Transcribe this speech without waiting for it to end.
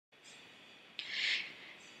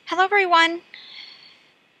Hello everyone.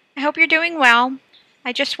 I hope you're doing well.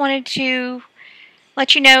 I just wanted to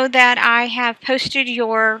let you know that I have posted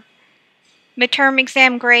your midterm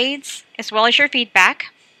exam grades as well as your feedback,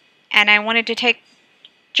 and I wanted to take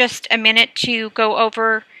just a minute to go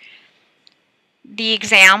over the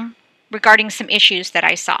exam regarding some issues that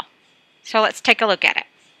I saw. So let's take a look at it.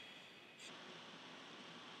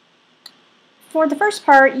 For the first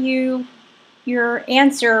part, your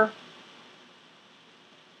answer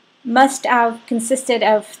must have consisted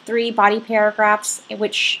of 3 body paragraphs,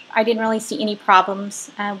 which I didn't really see any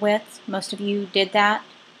problems with. Most of you did that.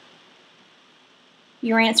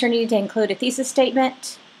 Your answer needed to include a thesis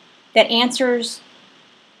statement that answers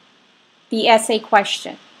the essay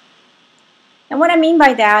question. And what I mean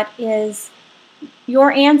by that is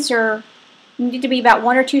your answer needed to be about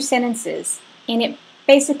 1 or 2 sentences, and it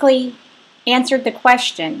basically answered the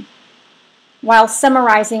question while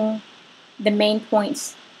summarizing the main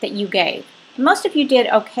points that you gave. And most of you did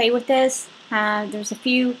okay with this. There's a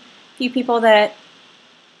few people that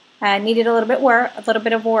needed a little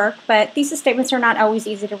bit of work, but thesis statements are not always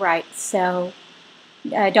easy to write, so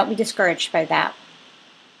don't be discouraged by that.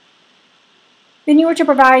 Then you were to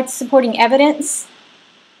provide supporting evidence,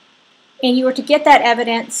 and you were to get that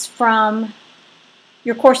evidence from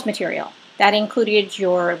your course material. That included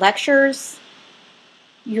your lectures,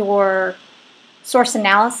 your source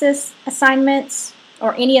analysis assignments,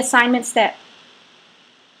 or any assignments that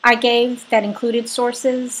I gave that included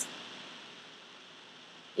sources.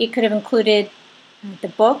 It could have included the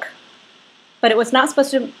book, but it was not supposed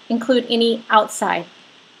to include any outside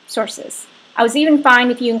sources. I was even fine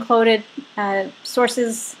if you included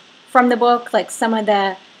sources from the book, like some of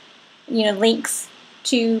the links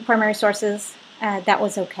to primary sources. That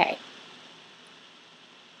was okay.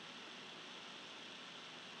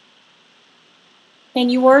 And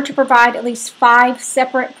you were to provide at least 5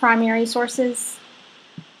 separate primary sources,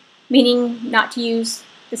 meaning not to use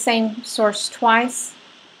the same source twice.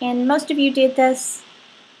 And most of you did this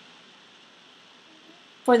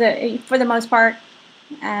for the most part,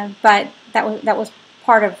 but that was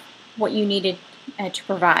part of what you needed to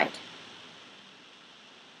provide.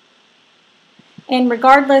 And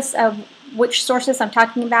regardless of which sources I'm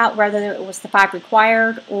talking about, whether it was the 5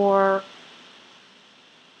 required or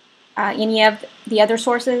any of the other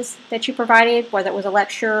sources that you provided, whether it was a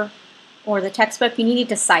lecture or the textbook, you needed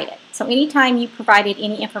to cite it. So anytime you provided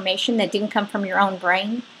any information that didn't come from your own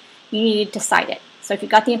brain, you needed to cite it. So if you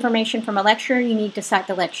got the information from a lecture, you need to cite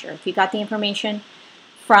the lecture. If you got the information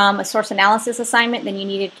from a source analysis assignment, then you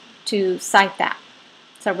needed to cite that.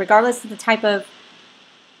 So regardless of the type of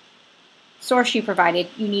source you provided,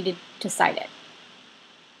 you needed to cite it.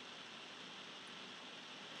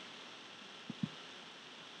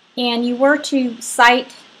 And you were to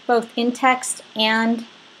cite both in text and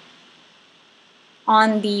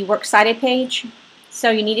on the works cited page.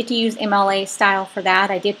 So you needed to use MLA style for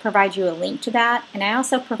that. I did provide you a link to that, and I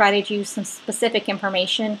also provided you some specific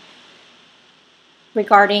information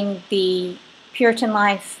regarding the Puritan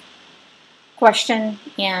life question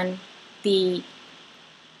and the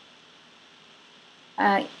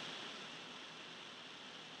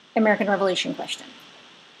American Revolution question.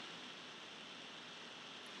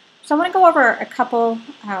 So I want to go over a couple,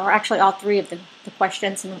 or actually all 3 of the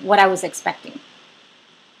questions and what I was expecting.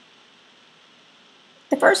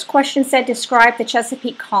 The first question said, describe the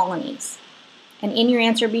Chesapeake colonies. And in your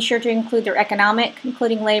answer, be sure to include their economic,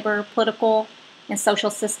 including labor, political, and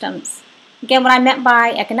social systems. Again, what I meant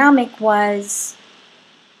by economic was,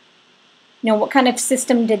 what kind of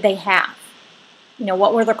system did they have?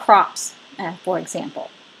 What were their crops, for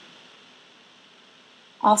example?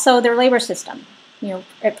 Also, their labor system.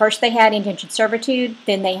 At first they had indentured servitude,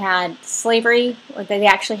 then they had slavery, or they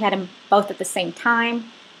actually had them both at the same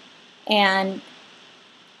time. And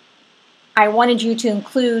I wanted you to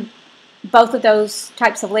include both of those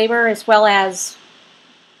types of labor, as well as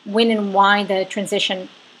when and why the transition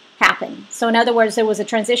happened. So in other words, there was a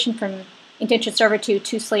transition from indentured servitude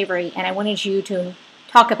to slavery, and I wanted you to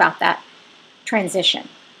talk about that transition.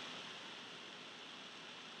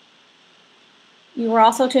 You were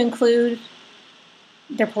also to include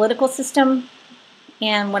their political system,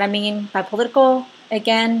 and what I mean by political,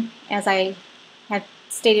 again, as I had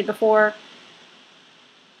stated before,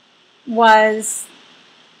 was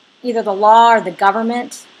either the law or the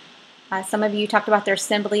government. Some of you talked about their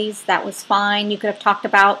assemblies. That was fine. You could have talked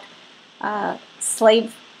about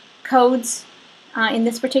slave codes in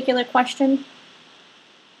this particular question.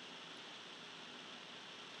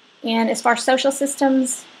 And as far as social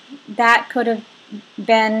systems, that could have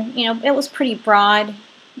been, it was pretty broad.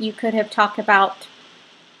 You could have talked about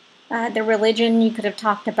Their religion, you could have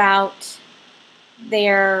talked about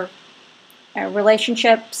their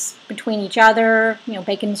relationships between each other.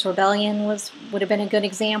 Bacon's Rebellion would have been a good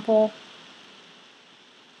example.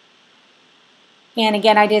 And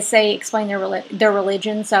again, I did say explain their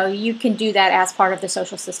religion, so you can do that as part of the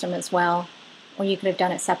social system as well, or you could have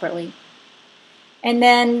done it separately. And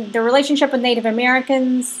then the relationship with Native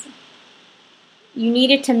Americans, you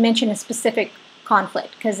needed to mention a specific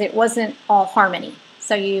conflict because it wasn't all harmony.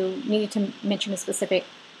 So you needed to mention a specific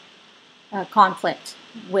conflict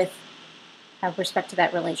with respect to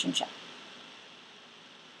that relationship.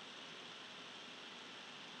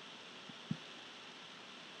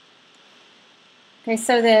 Okay,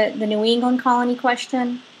 so the New England colony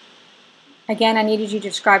question, again, I needed you to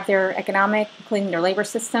describe their economic, including their labor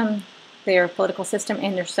system, their political system,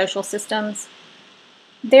 and their social systems.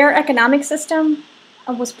 Their economic system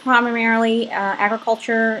was primarily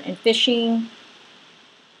agriculture and fishing,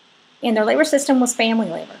 and their labor system was family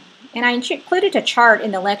labor. And I included a chart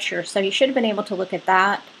in the lecture, so you should have been able to look at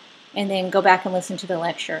that and then go back and listen to the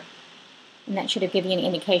lecture. And that should have given you an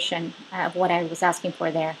indication of what I was asking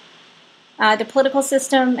for there. The political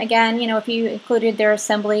system, again, if you included their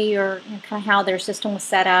assembly or kind of how their system was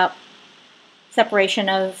set up, separation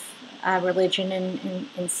of religion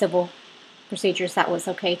and civil procedures, that was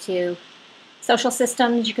okay too. Social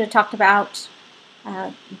systems, you could have talked about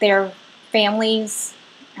their families,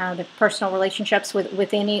 the personal relationships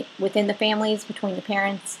within the families, between the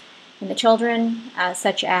parents and the children,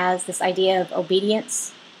 such as this idea of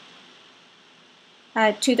obedience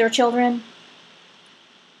to their children.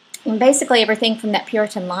 And basically everything from that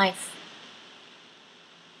Puritan life,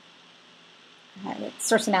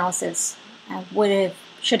 source analysis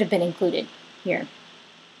should have been included here.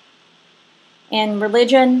 And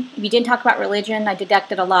religion, if you didn't talk about religion, I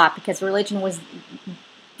deducted a lot because religion was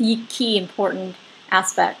the key important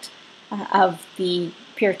aspect of the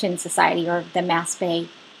Puritan society or the Mass Bay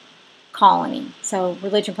colony. So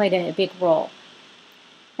religion played a big role.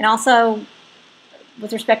 And also,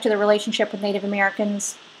 with respect to the relationship with Native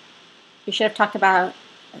Americans, you should have talked about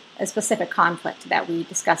a specific conflict that we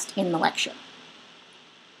discussed in the lecture.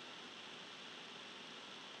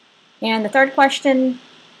 And the third question,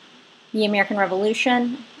 the American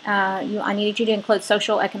Revolution, I needed you to include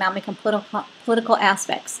social, economic, and political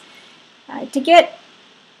aspects. To get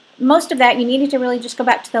most of that, you needed to really just go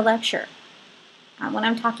back to the lecture. When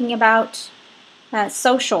I'm talking about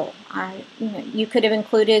social, you could have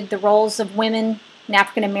included the roles of women and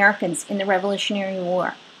African Americans in the Revolutionary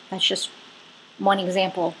War. That's just one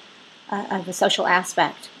example of the social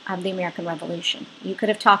aspect of the American Revolution. You could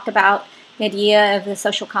have talked about the idea of the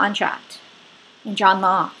social contract in John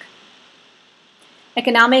Locke.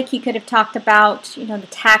 Economic, you could have talked about the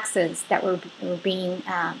taxes that were being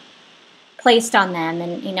placed on them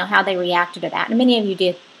and how they reacted to that. And many of you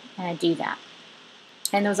did do that.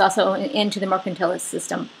 And there was also an end to the mercantilist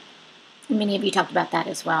system. And many of you talked about that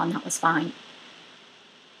as well, and that was fine.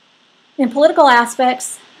 In political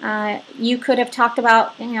aspects, you could have talked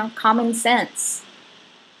about common sense.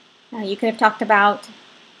 You could have talked about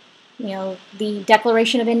the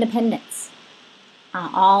Declaration of Independence,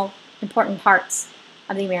 all important parts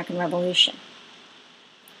of the American Revolution.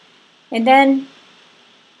 And then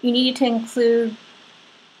you needed to include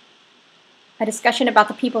a discussion about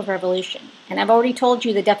the People's Revolution. And I've already told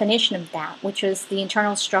you the definition of that, which was the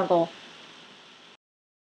internal struggle.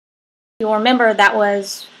 You'll remember that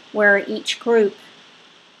was where each group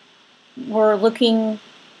were looking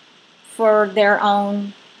for their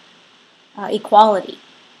own equality.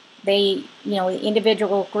 The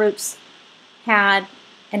individual groups had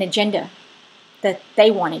an agenda that they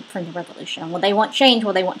wanted from the revolution. Well, they want change.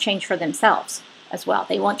 Well, they want change for themselves as well.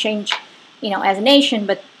 They want change, as a nation,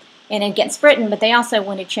 and against Britain, but they also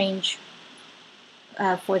wanted change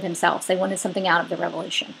for themselves. They wanted something out of the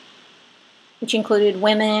revolution, which included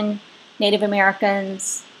women, Native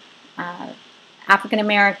Americans, African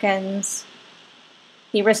Americans,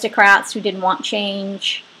 the aristocrats who didn't want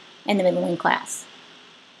change, and the middling class.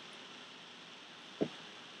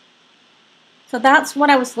 So that's what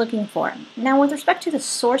I was looking for. Now, with respect to the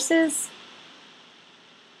sources,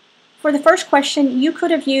 for the first question, you could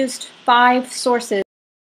have used 5 sources,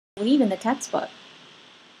 I believe, in the textbook.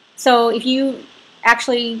 So if you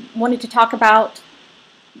actually wanted to talk about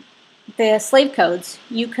the slave codes,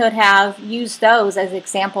 you could have used those as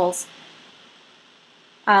examples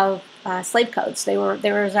of slave codes.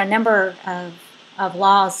 There was a number of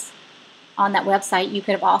laws on that website. You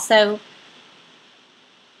could have also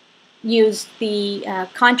used the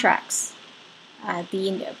contracts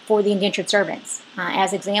for the indentured servants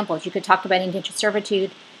as examples. You could talk about indentured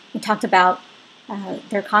servitude. You talked about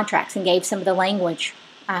their contracts and gave some of the language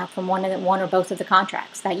from one or both of the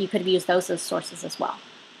contracts, that you could have used those as sources as well.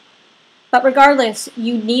 But regardless,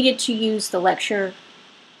 you needed to use the lecture,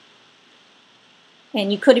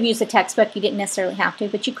 and you could have used the textbook. You didn't necessarily have to,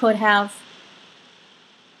 but you could have,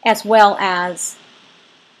 as well as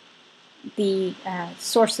the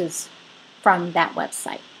sources from that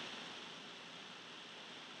website.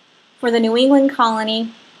 For the New England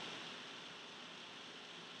colony,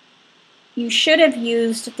 you should have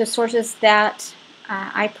used the sources that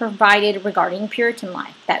I provided regarding Puritan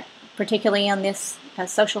life, that particularly on this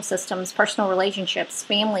social systems, personal relationships,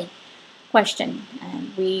 family question.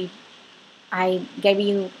 I gave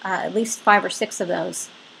you at least 5 or 6 of those,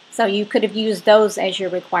 so you could have used those as your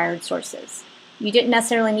required sources. You didn't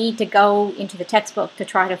necessarily need to go into the textbook to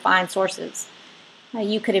try to find sources.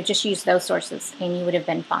 You could have just used those sources and you would have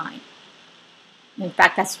been fine. In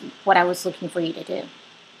fact, that's what I was looking for you to do.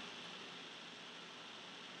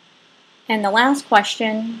 And the last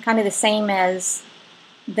question, kind of the same as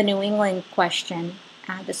the New England question,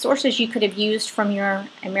 the sources you could have used from your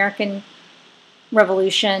American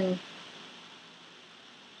Revolution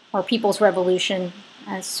or People's Revolution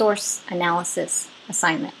source analysis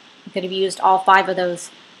assignment. You could have used all 5 of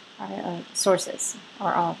those sources,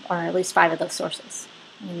 or at least 5 of those sources.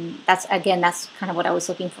 And that's kind of what I was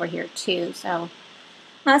looking for here too. So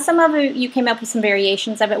some of you came up with some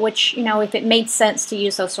variations of it, which, if it made sense to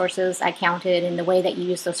use those sources, I counted, and the way that you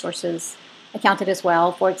use those sources, I counted as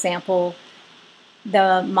well. For example,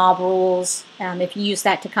 the mob rules, if you use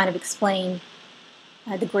that to kind of explain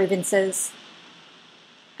the grievances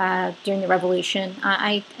during the revolution,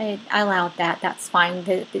 I allowed that. That's fine.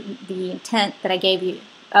 The intent that I gave you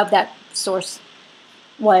of that source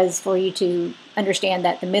was for you to understand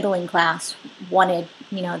that the middling class wanted,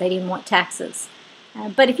 they didn't want taxes.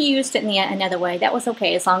 But if you used it in another way, that was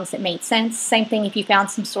okay, as long as it made sense. Same thing if you found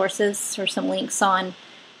some sources or some links on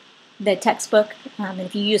the textbook, and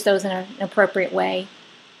if you use those in an appropriate way,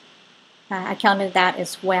 I counted that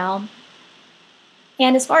as well.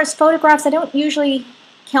 And as far as photographs, I don't usually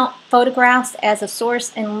count photographs as a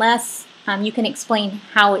source unless you can explain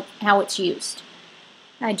how it's used.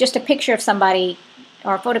 Just a picture of somebody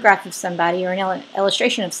or a photograph of somebody or an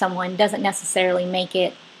illustration of someone doesn't necessarily make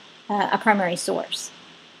it a primary source,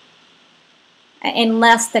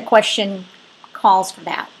 unless the question calls for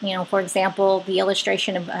that. For example, the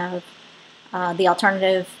illustration of the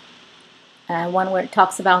alternative one where it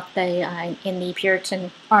talks about in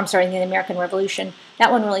the American Revolution. That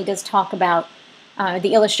one really does talk about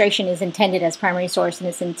the illustration is intended as primary source, and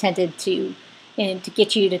it's intended to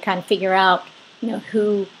get you to kind of figure out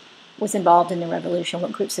who was involved in the revolution,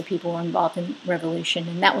 what groups of people were involved in the revolution,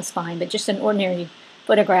 and that was fine. But just an ordinary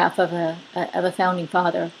photograph of a founding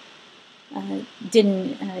father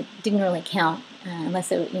didn't really count unless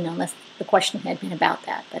the question had been about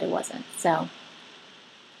that, but it wasn't. So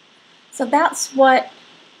that's what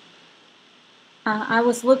I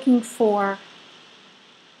was looking for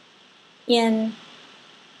in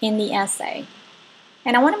the essay,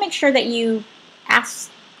 and I want to make sure that you ask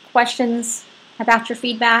questions about your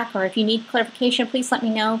feedback, or if you need clarification, please let me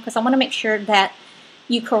know, because I want to make sure that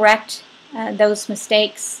you correct those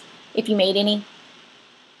mistakes if you made any.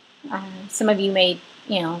 Some of you made,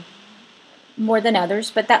 more than others,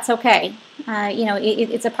 but that's okay.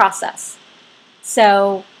 It's a process.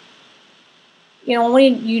 So, I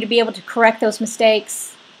wanted you to be able to correct those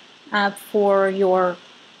mistakes for your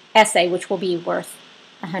essay, which will be worth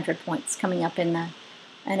 100 points coming up in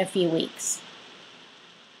a few weeks.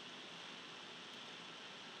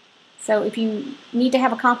 So if you need to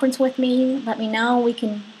have a conference with me, let me know. We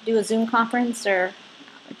can do a Zoom conference or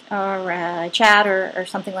a chat or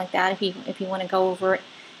something like that if you want to go over it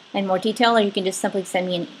in more detail, or you can just simply send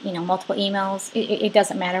me multiple emails. It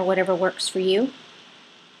doesn't matter, whatever works for you.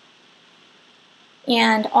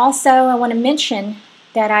 And also I want to mention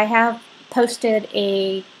that I have posted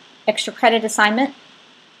a extra credit assignment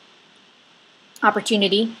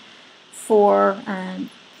opportunity for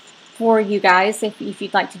you guys if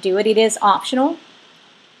you'd like to do it. It is optional,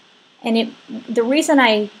 and the reason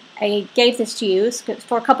I gave this to you is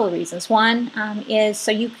for a couple of reasons. One is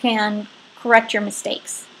so you can correct your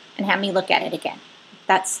mistakes and have me look at it again.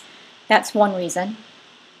 That's one reason.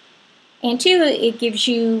 And two, it gives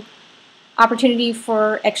you opportunity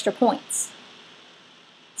for extra points.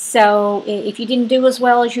 So if you didn't do as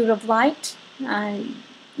well as you would have liked,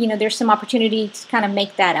 there's some opportunity to kind of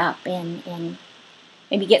make that up and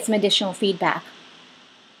maybe get some additional feedback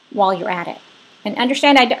while you're at it. And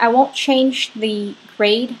understand, I won't change the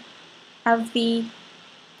grade of the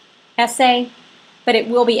essay, but it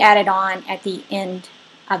will be added on at the end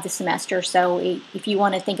of the semester. So if you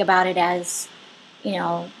want to think about it as, you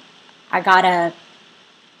know, I got a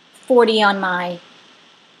 40 on my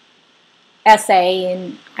essay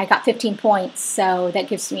and I got 15 points, so that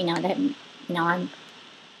gives me, I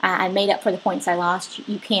made up for the points I lost.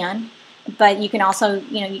 You can, but you can also,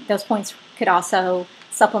 those points could also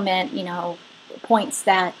supplement, points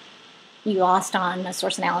that you lost on a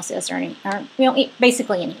source analysis or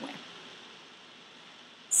basically anywhere.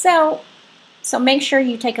 So make sure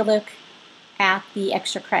you take a look at the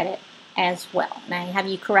extra credit as well. And I have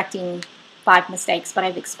you correcting 5 mistakes, but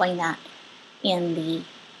I've explained that in the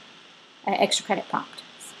extra credit prompt.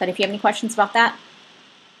 But if you have any questions about that,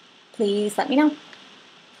 please let me know.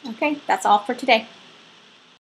 Okay, that's all for today.